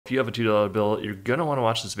if you have a $2 bill, you're gonna wanna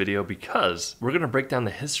watch this video because we're gonna break down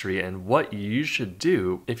the history and what you should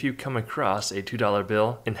do if you come across a $2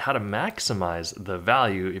 bill and how to maximize the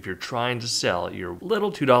value if you're trying to sell your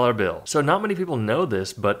little $2 bill. So not many people know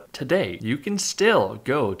this, but today you can still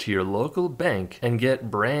go to your local bank and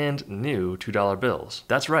get brand new $2 bills.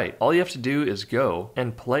 That's right. All you have to do is go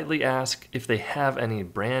and politely ask if they have any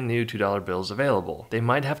brand new $2 bills available. They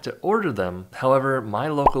might have to order them. However, my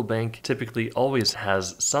local bank typically always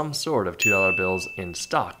has some sort of $2 bills in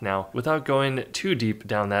stock. Now, without going too deep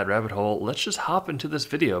down that rabbit hole, let's just hop into this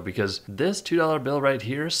video because this $2 bill right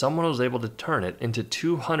here, someone was able to turn it into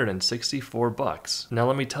 264 bucks. Now,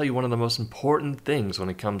 let me tell you one of the most important things when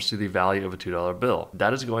it comes to the value of a $2 bill.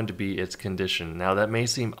 That is going to be its condition. Now, that may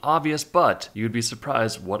seem obvious, but you'd be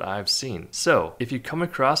surprised what I've seen. So, if you come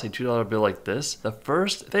across a $2 bill like this, the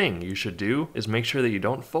first thing you should do is make sure that you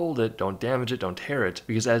don't fold it, don't damage it, don't tear it,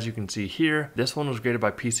 because as you can see here, this one was graded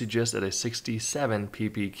by PCGIST at a 67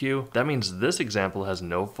 PPQ. That means this example has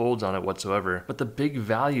no folds on it whatsoever, but the big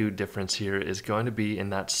value difference here is going to be in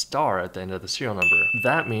that star at the end of the serial number.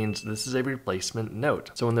 That means this is a replacement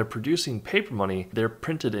note. So when they're producing paper money, they're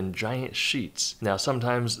printed in giant sheets. Now,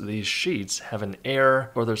 sometimes these sheets have an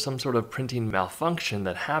error or there's some sort of printing malfunction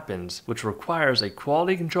that happens, which requires a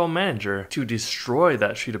quality control manager to destroy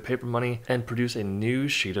that sheet of paper money and produce a new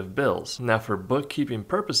sheet of bills. Now, for bookkeeping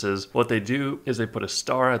purposes, what they do is they put a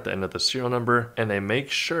star at the end of the serial number and they make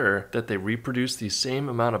sure that they reproduce the same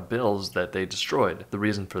amount of bills that they destroyed. The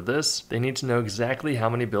reason for this, they need to know exactly how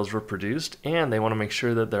many bills were produced and they want to make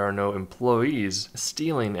sure that there are no employees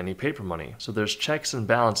stealing any paper money. So there's checks and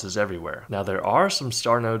balances everywhere. Now, there are some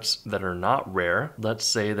star notes that are not rare. Let's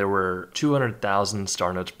say there were 200,000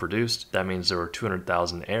 star notes produced. That means there were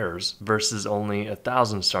 200,000 errors versus only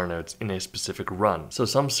 1,000 star notes in a specific run. So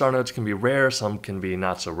some star notes can be rare, some can be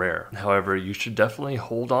not so rare. However, you should definitely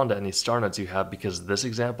hold on to any star notes you have because this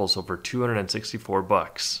example sold for 264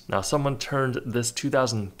 bucks. Now, someone turned this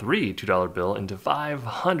 2003 $2 bill into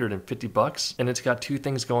 550 bucks, and it's got two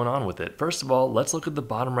things going on with it. First of all, let's look at the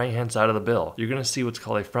bottom right hand side of the bill. You're going to see what's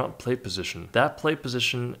called a front plate position. That plate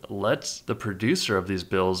position lets the producer of these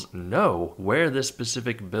bills know where this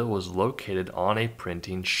specific bill was located on a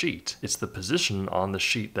printing sheet. It's the position on the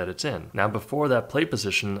sheet that it's in. Now, before that plate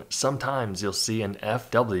position, sometimes you'll see an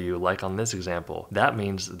FW like on this example. That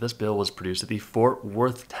means this bill was produced at the Fort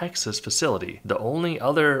Worth, Texas facility. The only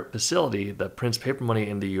other facility that prints paper money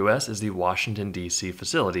in the US is the Washington, D.C.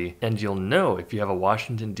 facility, and you'll know if you have a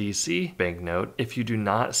Washington, D.C. banknote if you do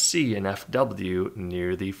not see an FW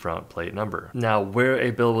near the front plate number. Now, where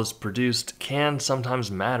a bill was produced can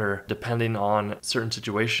sometimes matter depending on certain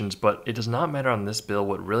situations, but it does not matter on this bill.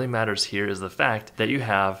 What really matters here is the fact that you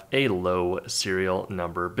have a low serial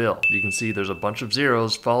number bill. You can see there's a bunch of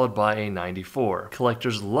zeros followed by a 94.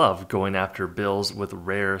 Collectors love going after bills with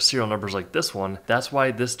rare serial numbers like this one. That's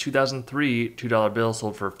why this 2003 $2 bill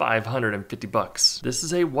sold for 550 bucks. This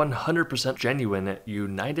is a 100% genuine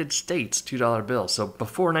United States $2 bill. So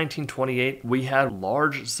before 1928, we had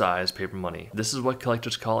large size paper money. This is what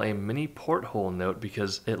collectors call a mini porthole note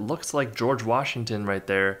because it looks like George Washington right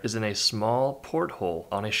there is in a small porthole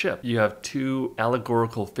on a ship. You have two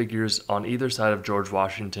allegorical figures on either side of George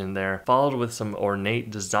Washington there, followed with some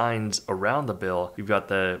ornate designs around the bill. You've got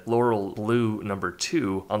the floral blue number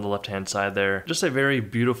 2 on the left-hand side there. Just a very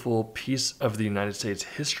beautiful piece of the United States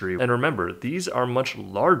history. And remember, these are much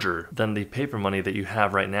larger than the paper money that you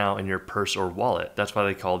have right now in your purse or wallet. That's why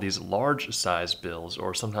they call these large size bills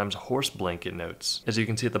or sometimes horse blanket notes. As you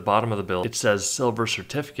can see at the bottom of the bill, it says silver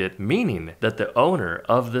certificate, meaning that the owner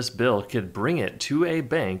of this bill could bring it to a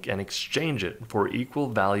bank and exchange it for equal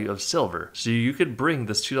value of silver. So you could bring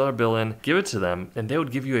this $2 bill in, give it to them, and they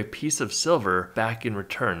would give you a piece of silver back in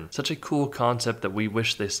return. Such a cool concept that we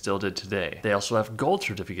wish they still did today. They also have gold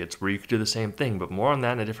certificates where you could do the same thing, but more on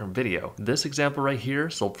that in a different video. This example right here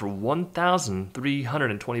sold for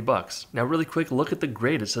 1,320 bucks. Now, really quick, look at the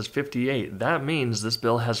grade. It says 58. That means this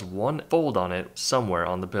bill has one fold on it somewhere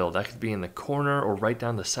on the bill. That could be in the corner or right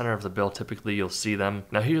down the center of the bill. Typically, you'll see them.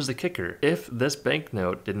 Now, here's the kicker. If this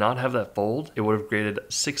banknote did not have that fold, it would have graded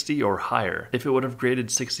 60 or higher. If it would have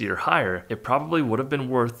graded 60 or higher, it probably would have been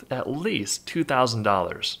worth at least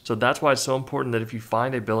 $2,000. So that's why it's so important that if you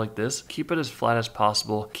find a bill like this, keep it as flat as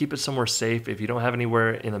possible. Keep it somewhere safe. If you don't have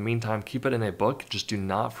anywhere in the meantime, keep it in a book. Just do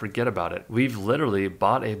not forget about it. We've literally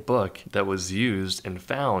bought a book that was used and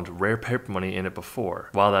found rare paper money in it before.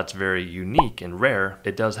 While that's very unique and rare,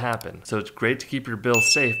 it does happen. So it's great to keep your bill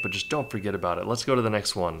safe, but just don't forget about it. Let's go to the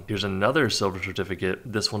next one. Here's another silver certificate.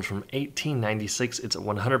 This one's from 1896. It's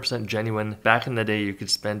 100% genuine. Back in the day, you could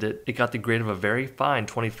spend it. It got the grade of a very fine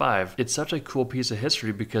 25. It's such a cool cool piece of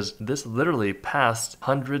history because this literally passed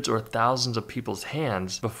hundreds or thousands of people's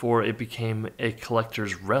hands before it became a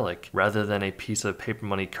collector's relic rather than a piece of paper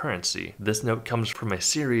money currency. This note comes from a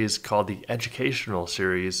series called the Educational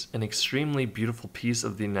Series, an extremely beautiful piece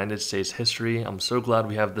of the United States history. I'm so glad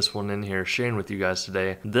we have this one in here sharing with you guys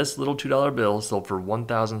today. This little $2 bill sold for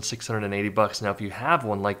 $1,680. Now if you have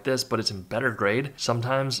one like this but it's in better grade,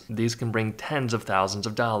 sometimes these can bring tens of thousands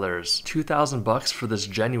of dollars. $2,000 for this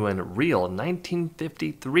genuine, real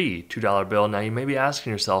 1953 $2 bill. Now you may be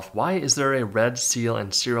asking yourself, why is there a red seal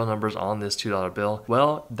and serial numbers on this $2 bill?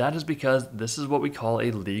 Well, that is because this is what we call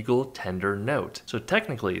a legal tender note. So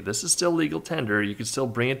technically, this is still legal tender. You could still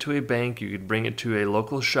bring it to a bank, you could bring it to a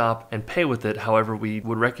local shop and pay with it. However, we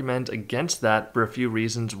would recommend against that for a few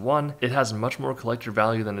reasons. One, it has much more collector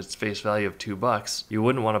value than its face value of $2. You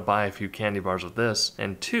wouldn't want to buy a few candy bars with this.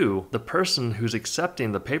 And two, the person who's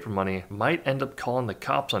accepting the paper money might end up calling the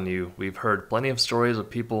cops on you. We've heard plenty of stories of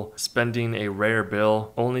people spending a rare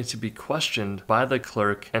bill only to be questioned by the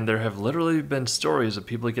clerk, and there have literally been stories of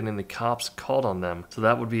people getting the cops called on them. So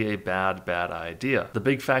that would be a bad idea. The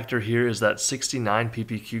big factor here is that 69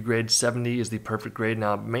 PPQ grade, 70 is the perfect grade.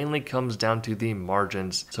 Now it mainly comes down to the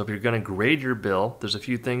margins. So if you're going to grade your bill, there's a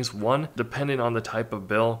few things. One, depending on the type of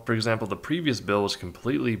bill. For example, the previous bill was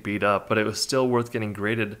completely beat up, but it was still worth getting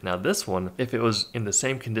graded. Now this one, if it was in the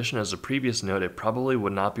same condition as the previous note, it probably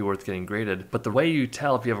would not be worth getting graded. But the way you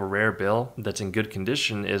tell if you have a rare bill that's in good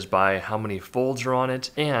condition is by how many folds are on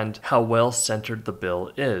it and how well centered the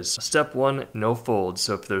bill is. Step one, no folds.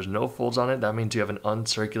 So if there's no folds on it, that means you have an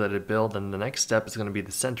uncirculated bill. Then the next step is going to be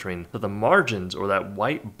the centering. So the margins, or that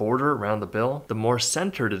white border around the bill, the more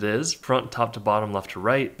centered it is, front, top to bottom, left to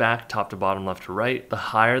right, back, top to bottom, left to right, the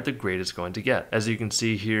higher the grade is going to get. As you can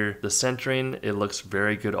see here, the centering, it looks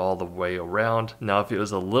very good all the way around. Now if it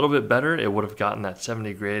was a little bit better, it would have gotten that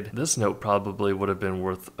 70 grade. This note probably would have been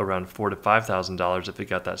worth around $4,000 to $5,000 if it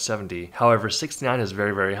got that 70. However, 69 is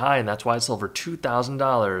very high, and that's why it sold for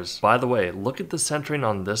 $2,000. By the way, look at the centering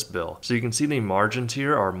on this bill. So you can see the margins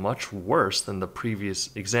here are much worse than the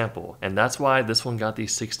previous example, and that's why this one got the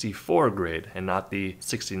 64 grade and not the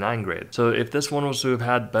 69 grade. So if this one was to have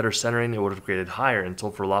had better centering, it would have graded higher and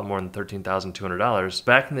sold for a lot more than $13,200.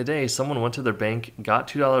 Back in the day, someone went to their bank, got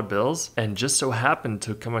 $2 bills, and just so happened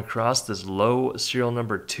to come across this low serial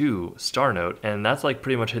number 2 star note, and that's like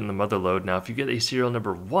pretty much hitting the mother lode. Now if you get a serial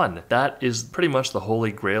number 1, that is pretty much the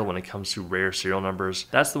holy grail when it comes to rare serial numbers.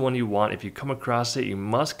 That's the one you want. If you come across it, you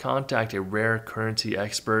must contact a rare currency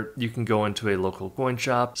expert. You can go into a local coin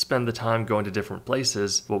shop, spend the time going to different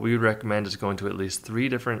places. What we would recommend is going to at least 3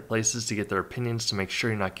 different places to get their opinions to make sure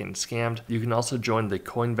you're not getting scammed. You can also join the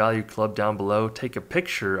Coin Value Club down below. Take a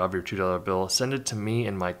picture of your $2 bill, send it to me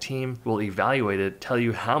and my team. We'll evaluate it, tell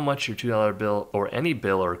you how much your $2 bill or any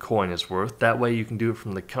bill or coin is worth. That way you can do it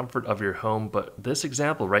from the comfort of your home. But this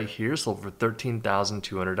example right here sold for $13,200,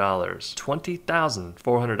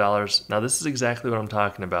 $20,400. Now this is exactly what I'm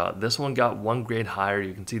talking about. This one got 1 grade higher.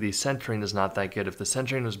 You can see the centering is not that good. If the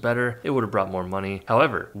centering was better, it would have brought more money.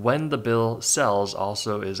 However, when the bill sells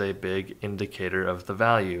also is a big indicator of the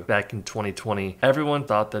value. Back in 2020, everyone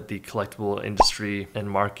thought that the collectible industry and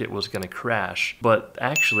market was going to crash, but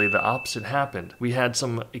actually the opposite happened. We had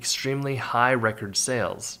some extremely high record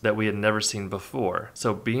sales that we had never seen before.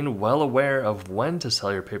 So being well aware of when to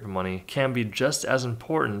sell your paper money can be just as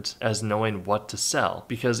important as knowing what to sell,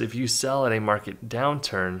 because if you sell at a market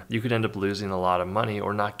downturn, you could end up losing a lot of money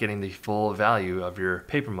or not getting the full value of your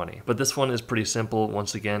paper money. But this one is pretty simple.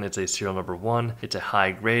 Once again, it's a serial number 1, it's a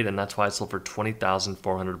high grade, and that's why it sold for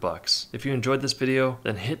 $20,400. If you enjoyed this video,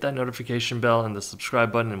 then hit that notification bell and the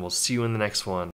subscribe button, and we'll see you in the next one.